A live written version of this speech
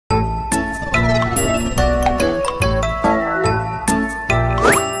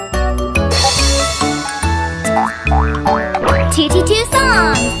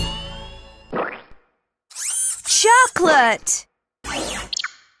chocolate.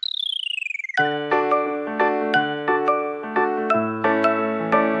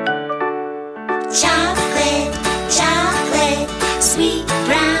 Chocolate, chocolate, sweet,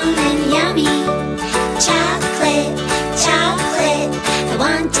 brown and yummy. Chocolate, chocolate, I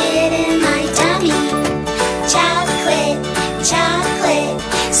want it in my tummy. Chocolate, chocolate,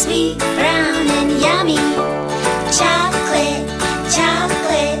 sweet, brown and yummy. Chocolate,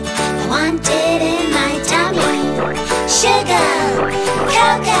 chocolate, I want it in my tummy. Sugar,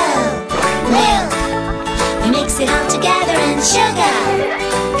 cocoa, milk, we mix it all together and sugar,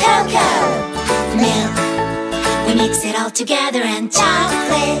 cocoa, milk, we mix it all together and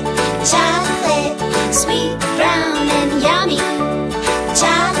chocolate, chocolate, sweet, brown and yummy.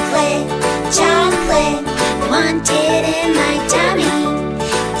 Chocolate, chocolate, I want it in my tummy.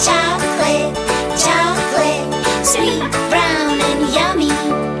 Chocolate, chocolate, sweet, brown and yummy.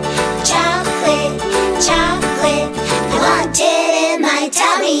 Chocolate, chocolate, I want it in my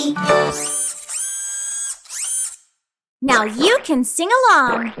tummy. Now you can sing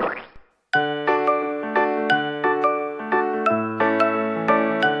along.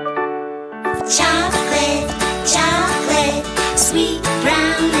 Chocolate, chocolate, sweet,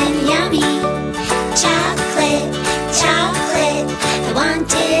 brown and yummy. Chocolate, chocolate, I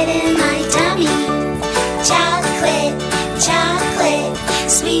want it in my tummy. Chocolate, chocolate,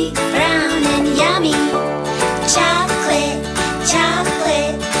 sweet, brown and yummy. Chocolate,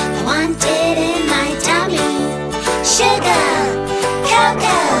 chocolate, I want it in my tummy. Sugar,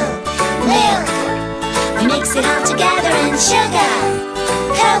 cocoa, milk, we mix it all together and sugar,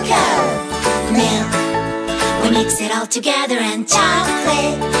 cocoa, milk, we mix it all together and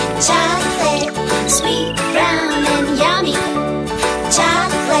chocolate, chocolate, sweet, brown and yummy.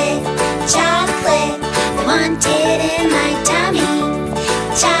 Chocolate, chocolate, I want it in my tummy.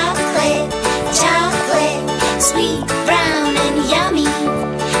 Chocolate, chocolate, sweet, brown and yummy.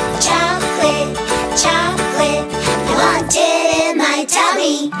 Chocolate, chocolate, I want it in my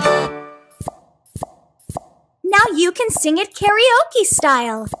tummy. Now you can sing it karaoke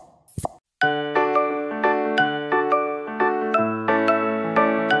style.